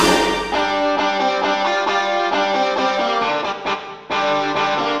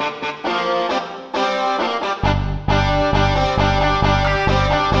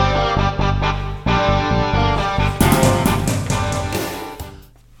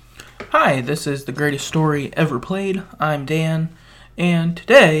Hi, this is The Greatest Story Ever Played. I'm Dan, and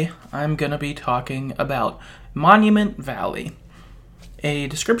today I'm going to be talking about Monument Valley. A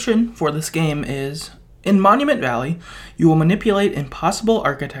description for this game is, in Monument Valley, you will manipulate impossible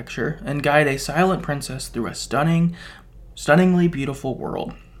architecture and guide a silent princess through a stunningly beautiful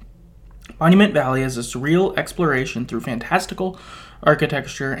world. Monument Valley is a surreal exploration through fantastical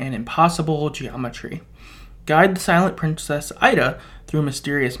architecture and impossible geometry. Guide the silent princess Ida through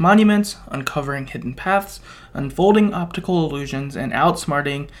mysterious monuments, uncovering hidden paths, unfolding optical illusions, and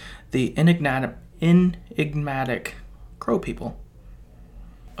outsmarting the enigmatic crow people.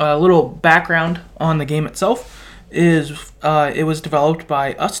 A little background on the game itself is it was developed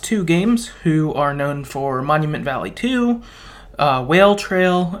by Us2 Games, who are known for Monument Valley 2, Whale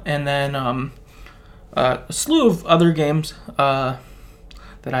Trail, and then a slew of other games that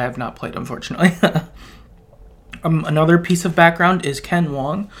I have not played, unfortunately. Another piece of background is Ken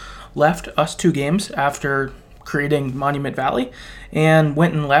Wong left Us2 Games after creating Monument Valley and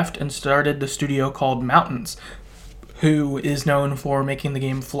went and left and started the studio called Mountains, who is known for making the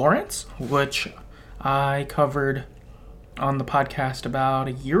game Florence, which I covered on the podcast about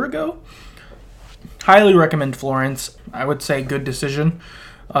a year ago. Highly recommend Florence. I would say good decision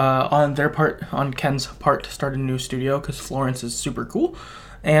on their part, on Ken's part, to start a new studio, because Florence is super cool.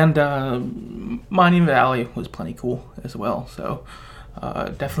 And Monument Valley was plenty cool as well. So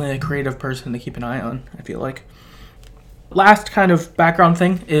definitely a creative person to keep an eye on, I feel like. Last kind of background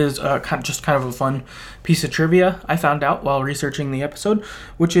thing is just kind of a fun piece of trivia I found out while researching the episode,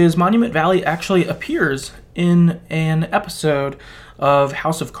 which is Monument Valley actually appears in an episode of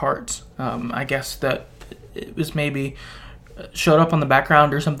House of Cards. I guess that it was maybe showed up on the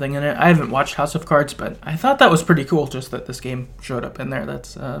background or something in it. I haven't watched House of Cards, but I thought that was pretty cool, just that this game showed up in there.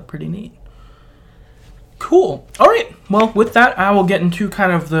 That's pretty neat. Cool. All right. Well, with that, I will get into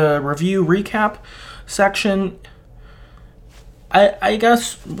kind of the review recap section. I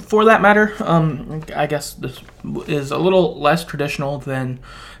guess, for that matter, I guess this is a little less traditional than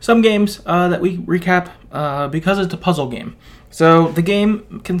some games that we recap because it's a puzzle game. So the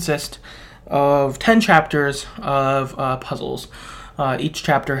game consists of 10 chapters of puzzles. Each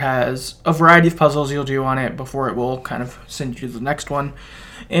chapter has a variety of puzzles you'll do on it before it will kind of send you to the next one.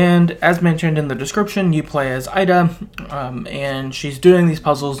 And as mentioned in the description, you play as Ida, and she's doing these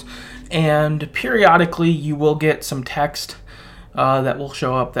puzzles, and periodically you will get some text that will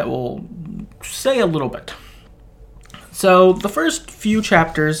show up that will say a little bit. So the first few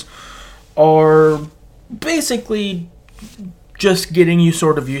chapters are basically just getting you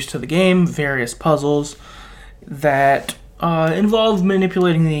sort of used to the game, various puzzles that involve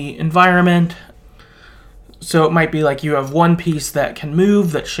manipulating the environment. So it might be like you have one piece that can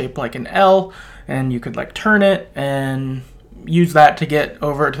move that's shaped like an L, and you could like turn it and use that to get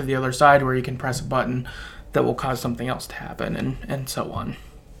over to the other side where you can press a button that will cause something else to happen, and so on.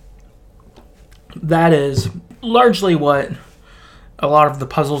 That is largely what a lot of the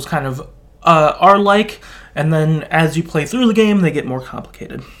puzzles kind of are like, and then as you play through the game, they get more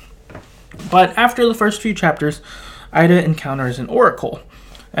complicated. But after the first few chapters, Ida encounters an oracle,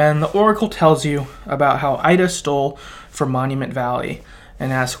 and the oracle tells you about how Ida stole from Monument Valley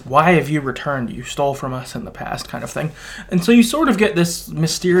and asks, "Why have you returned? You stole from us in the past," kind of thing. And so you sort of get this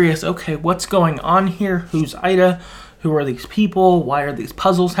mysterious, okay, what's going on here? Who's Ida? Who are these people? Why are these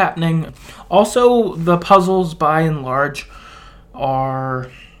puzzles happening? Also, the puzzles, by and large, are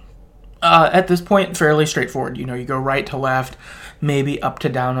at this point fairly straightforward. You know, you go right to left, maybe up to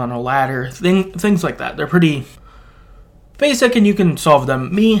down on a ladder, things like that. They're pretty basic and you can solve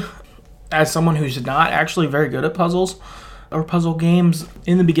them. Me, as someone who's not actually very good at puzzles or puzzle games,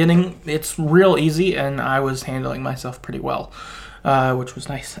 in the beginning, it's real easy and I was handling myself pretty well, which was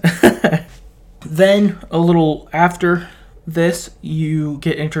nice. Then, a little after this, you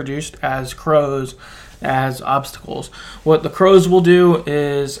get introduced as crows, as obstacles. What the crows will do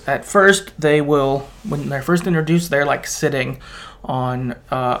is, at first, when they're first introduced, they're like sitting on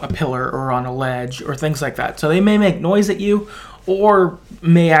a pillar or on a ledge or things like that. So they may make noise at you or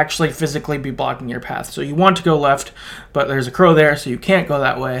may actually physically be blocking your path. So you want to go left, but there's a crow there, so you can't go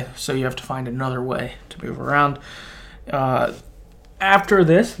that way. So you have to find another way to move around. After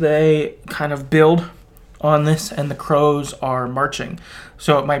this, they kind of build on this, and the crows are marching.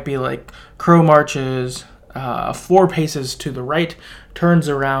 So it might be like crow marches 4 paces to the right, turns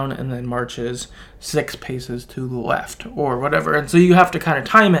around, and then marches 6 paces to the left, or whatever. And so you have to kind of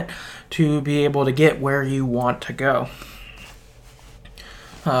time it to be able to get where you want to go.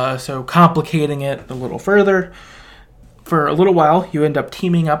 So complicating it a little further, for a little while, you end up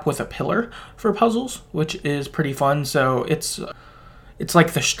teaming up with a pillar for puzzles, which is pretty fun. So it's It's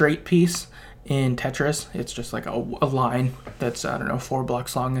like the straight piece in Tetris. It's just like a line that's, I don't know, 4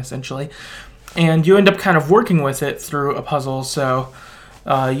 blocks long, essentially. And you end up kind of working with it through a puzzle. So,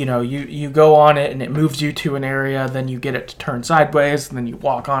 you go on it and it moves you to an area, then you get it to turn sideways, and then you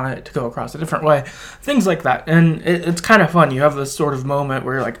walk on it to go across a different way. Things like that. And it's kind of fun. You have this sort of moment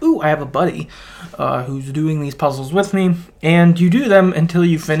where you're like, ooh, I have a buddy who's doing these puzzles with me. And you do them until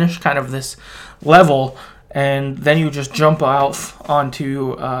you finish kind of this level, and then you just jump off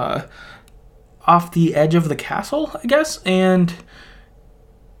onto off the edge of the castle, I guess, and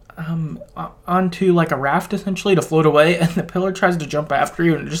onto like a raft essentially to float away, and the pillar tries to jump after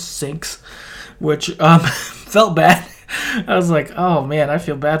you and it just sinks, which felt bad. I was like, oh man, I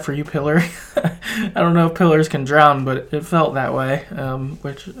feel bad for you, pillar. I don't know if pillars can drown, but it felt that way,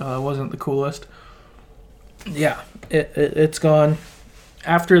 which wasn't the coolest. Yeah, it's gone.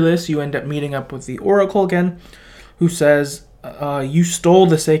 After this, you end up meeting up with the Oracle again, who says you stole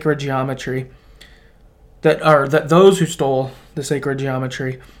the sacred geometry. That those who stole the sacred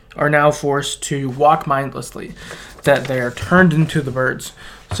geometry are now forced to walk mindlessly, that they are turned into the birds.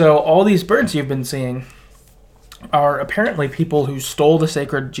 So all these birds you've been seeing are apparently people who stole the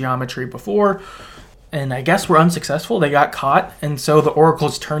sacred geometry before, and I guess were unsuccessful. They got caught, and so the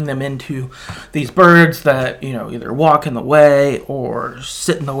oracles turned them into these birds that, either walk in the way or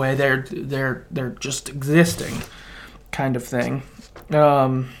sit in the way. They're just existing, kind of thing.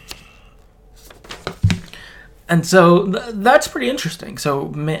 And so that's pretty interesting.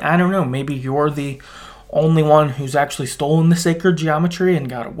 So I don't know, maybe you're the only one who's actually stolen the sacred geometry and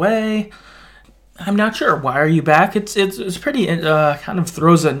got away. I'm not sure. Why are you back? It's pretty kind of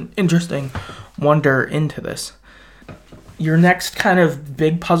throws an interesting wonder into this. Your next kind of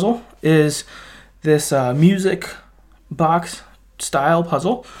big puzzle is this music box style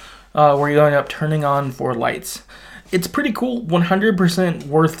puzzle where you end up turning on 4 lights. It's pretty cool. 100%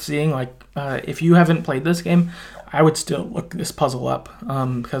 worth seeing. Like, if you haven't played this game, I would still look this puzzle up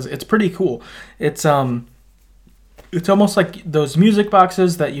because it's pretty cool. It's almost like those music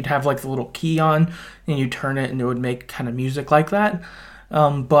boxes that you'd have like the little key on, and you turn it and it would make kind of music like that.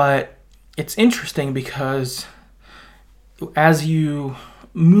 But it's interesting because as you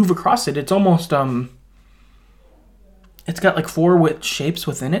move across it, it's almost it's got like 4 shapes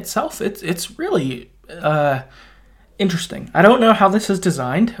within itself. It's really interesting. I don't know how this is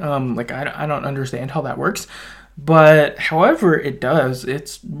designed. I don't understand how that works. But however it does,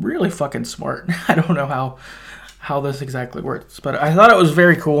 it's really fucking smart. I don't know how this exactly works, but I thought it was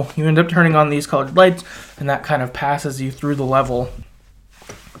very cool. You end up turning on these colored lights, and that kind of passes you through the level.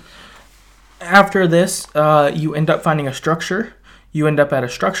 After this, you end up finding a structure. You end up at a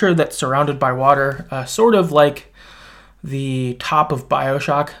structure that's surrounded by water, sort of like the top of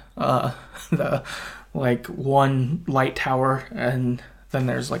BioShock, the like one light tower, and then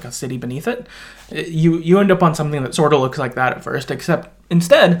there's like a city beneath it. You end up on something that sort of looks like that at first, except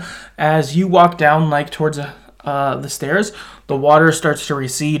instead, as you walk down like towards the stairs, the water starts to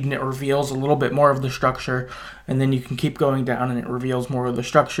recede and it reveals a little bit more of the structure, and then you can keep going down and it reveals more of the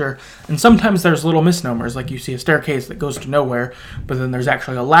structure. And sometimes there's little misnomers, like you see a staircase that goes to nowhere, but then there's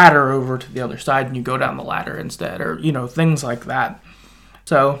actually a ladder over to the other side and you go down the ladder instead, or things like that.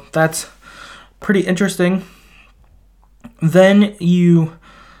 So that's pretty interesting. Then you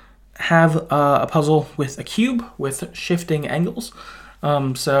have a puzzle with a cube with shifting angles.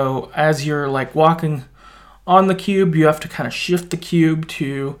 So as you're like walking on the cube, you have to kind of shift the cube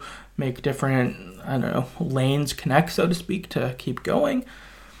to make different, lanes connect, so to speak, to keep going.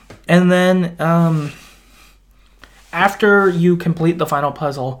 And then after you complete the final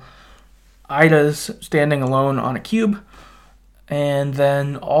puzzle, Ida's standing alone on a cube, and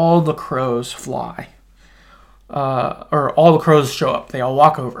then all the crows fly. Or all the crows show up. They all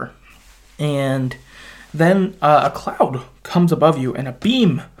walk over. And then a cloud comes above you and a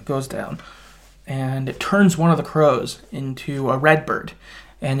beam goes down. And it turns one of the crows into a red bird.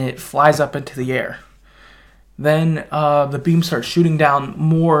 And it flies up into the air. Then the beam starts shooting down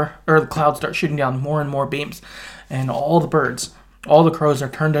more, or the cloud starts shooting down more and more beams. And all the birds, all the crows are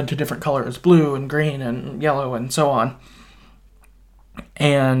turned into different colors, blue and green and yellow and so on.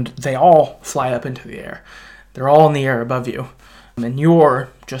 And they all fly up into the air. They're all in the air above you. And you're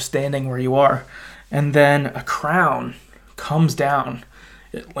just standing where you are. And then a crown comes down.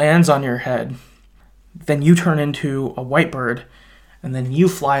 It lands on your head. Then you turn into a white bird. And then you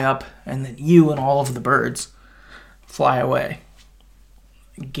fly up. And then you and all of the birds fly away.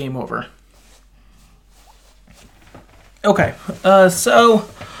 Game over. Okay, so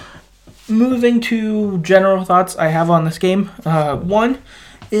moving to general thoughts I have on this game. One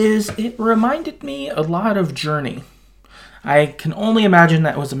is it reminded me a lot of Journey. I can only imagine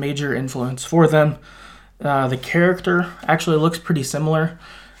that was a major influence for them. The character actually looks pretty similar.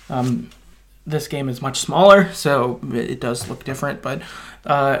 This game is much smaller, so it does look different, but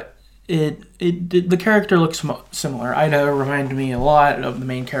the character looks similar. Idaho reminded me a lot of the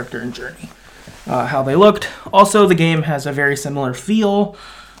main character in Journey. How they looked. Also, the game has a very similar feel.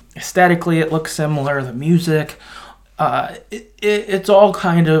 Aesthetically, it looks similar. The music, it's all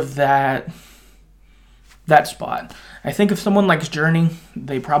kind of that spot. I think if someone likes Journey,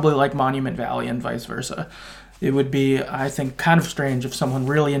 they probably like Monument Valley and vice versa. It would be, I think, kind of strange if someone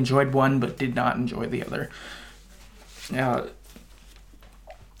really enjoyed one but did not enjoy the other.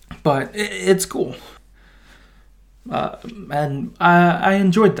 But it's cool. And I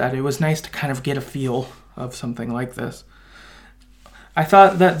enjoyed that. It was nice to kind of get a feel of something like this. I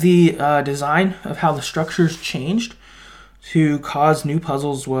thought that the design of how the structures changed to cause new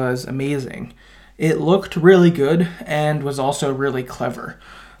puzzles was amazing. It looked really good and was also really clever.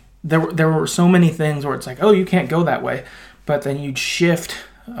 There were so many things where it's like, oh, you can't go that way, but then you'd shift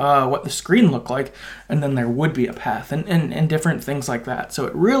what the screen looked like, and then there would be a path, and different things like that. So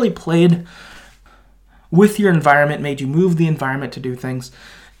it really played with your environment, made you move the environment to do things.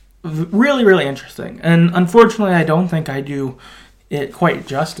 Really, really interesting. And unfortunately, I don't think I do it quite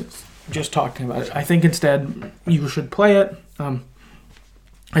justice just talking about it. I think instead you should play it.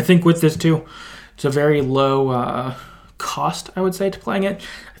 I think with this too, it's a very low cost, I would say, to playing it.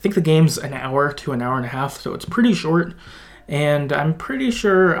 I think the game's an hour to an hour and a half, so it's pretty short. And I'm pretty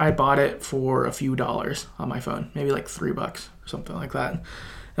sure I bought it for a few dollars on my phone, maybe like $3 or something like that.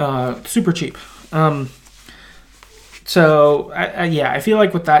 Super cheap. So I feel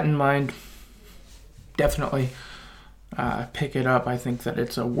like with that in mind, definitely pick it up. I think that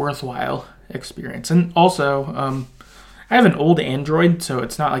it's a worthwhile experience. And also, I have an old Android, so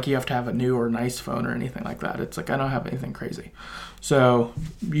it's not like you have to have a new or nice phone or anything like that. It's like I don't have anything crazy. So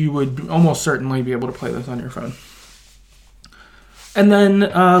you would almost certainly be able to play this on your phone. And then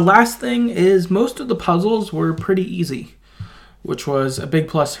last thing is most of the puzzles were pretty easy, which was a big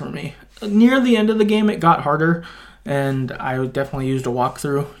plus for me. Near the end of the game, it got harder, and I definitely used a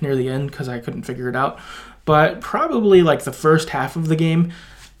walkthrough near the end because I couldn't figure it out. But probably like the first half of the game,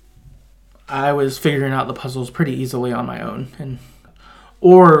 I was figuring out the puzzles pretty easily on my own.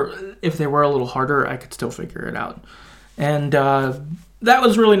 Or if they were a little harder, I could still figure it out. And that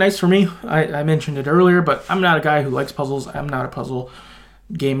was really nice for me. I mentioned it earlier, but I'm not a guy who likes puzzles. I'm not a puzzle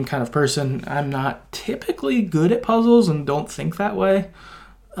game kind of person. I'm not typically good at puzzles and don't think that way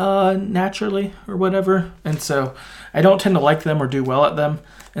naturally or whatever. And so I don't tend to like them or do well at them.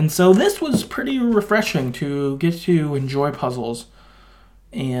 And so this was pretty refreshing to get to enjoy puzzles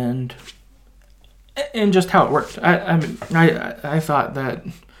and just how it worked. I thought that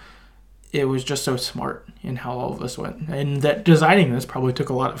it was just so smart in how all of this went, and that designing this probably took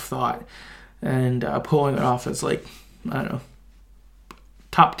a lot of thought, and pulling it off as like, I don't know,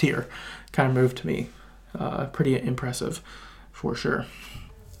 top tier kind of move to me. Pretty impressive for sure.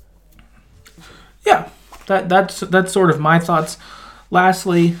 Yeah, that's sort of my thoughts.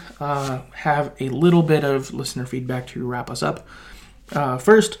 Lastly, have a little bit of listener feedback to wrap us up.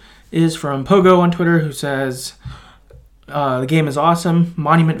 First is from Pogo on Twitter, who says, the game is awesome.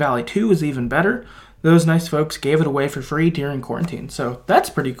 Monument Valley 2 is even better. Those nice folks gave it away for free during quarantine. So that's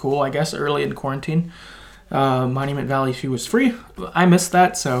pretty cool, I guess, early in quarantine. Monument Valley 2 was free. I missed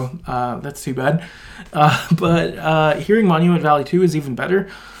that, so that's too bad. But hearing Monument Valley 2 is even better.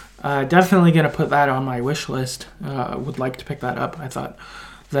 Definitely going to put that on my wish list. Would like to pick that up. I thought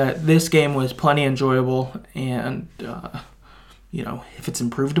that this game was plenty enjoyable, and if it's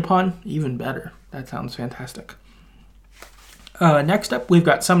improved upon, even better. That sounds fantastic. Next up, we've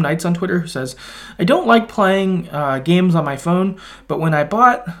got Some Nights on Twitter who says, I don't like playing games on my phone, but when I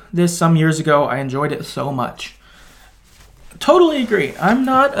bought this some years ago, I enjoyed it so much. Totally agree. I'm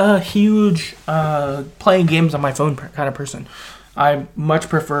not a huge playing games on my phone kind of person. I much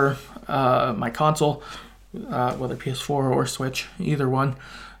prefer my console, whether PS4 or Switch, either one.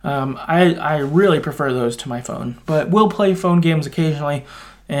 I really prefer those to my phone, but will play phone games occasionally,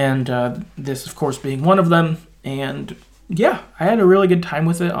 and this, of course, being one of them. And yeah, I had a really good time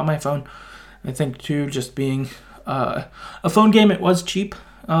with it on my phone. I think, too, just being a phone game, it was cheap,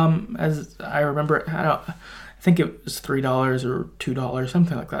 as I remember. I think it was $3 or $2,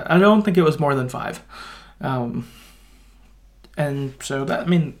 something like that. I don't think it was more than $5. And so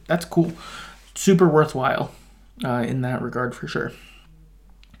that's cool. Super worthwhile in that regard for sure.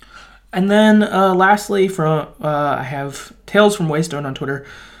 And then lastly, I have Tales from Waystone on Twitter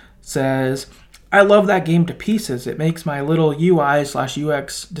says, I love that game to pieces. It makes my little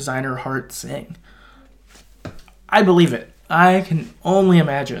UI/UX designer heart sing. I believe it. I can only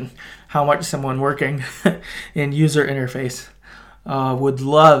imagine how much someone working in user interface would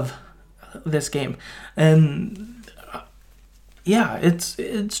love this game. And yeah,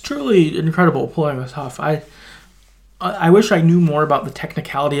 it's truly incredible pulling this off. I wish I knew more about the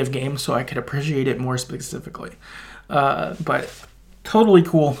technicality of games so I could appreciate it more specifically. But totally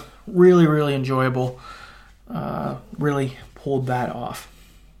cool, really, really enjoyable. Really pulled that off.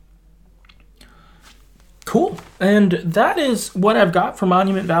 Cool. And that is what I've got for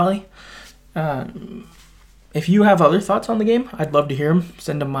Monument Valley. If you have other thoughts on the game, I'd love to hear them.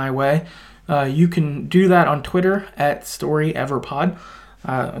 Send them my way. You can do that on Twitter at StoryEverPod.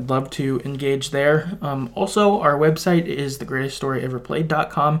 I'd love to engage there. Also, our website is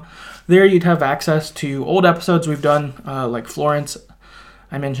thegreateststoryeverplayed.com. There you'd have access to old episodes we've done, like Florence,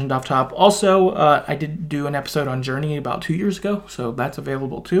 I mentioned off top. Also, I did do an episode on Journey about 2 years ago, so that's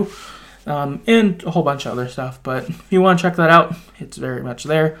available too. And a whole bunch of other stuff. But if you want to check that out, it's very much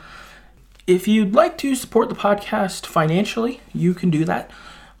there. If you'd like to support the podcast financially, you can do that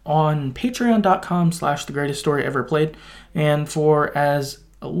on patreon.com/thegreateststoryeverplayed. And for as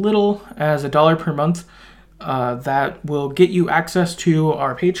little as $1 per month, that will get you access to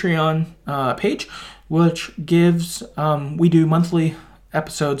our Patreon page, which gives, we do monthly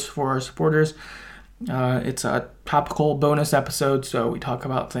episodes for our supporters. It's a topical bonus episode, so we talk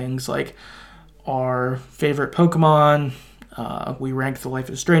about things like our favorite Pokemon, we rank the Life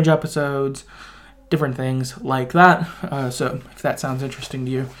is Strange episodes, different things like that. So if that sounds interesting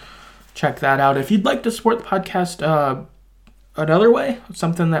to you, check that out. If you'd like to support the podcast another way,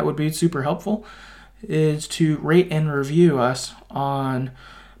 something that would be super helpful is to rate and review us on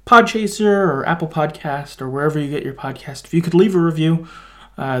Podchaser or Apple Podcast or wherever you get your podcast. If you could leave a review,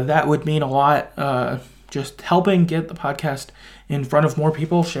 that would mean a lot. Just helping get the podcast in front of more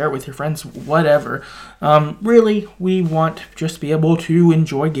people, share it with your friends, whatever. Really, we want to just be able to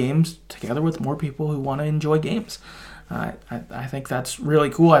enjoy games together with more people who want to enjoy games. I think that's really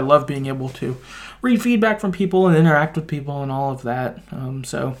cool. I love being able to read feedback from people and interact with people and all of that.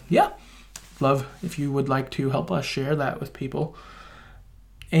 So, yeah, love if you would like to help us share that with people.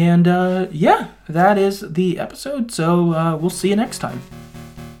 And, yeah, that is the episode. So, we'll see you next time.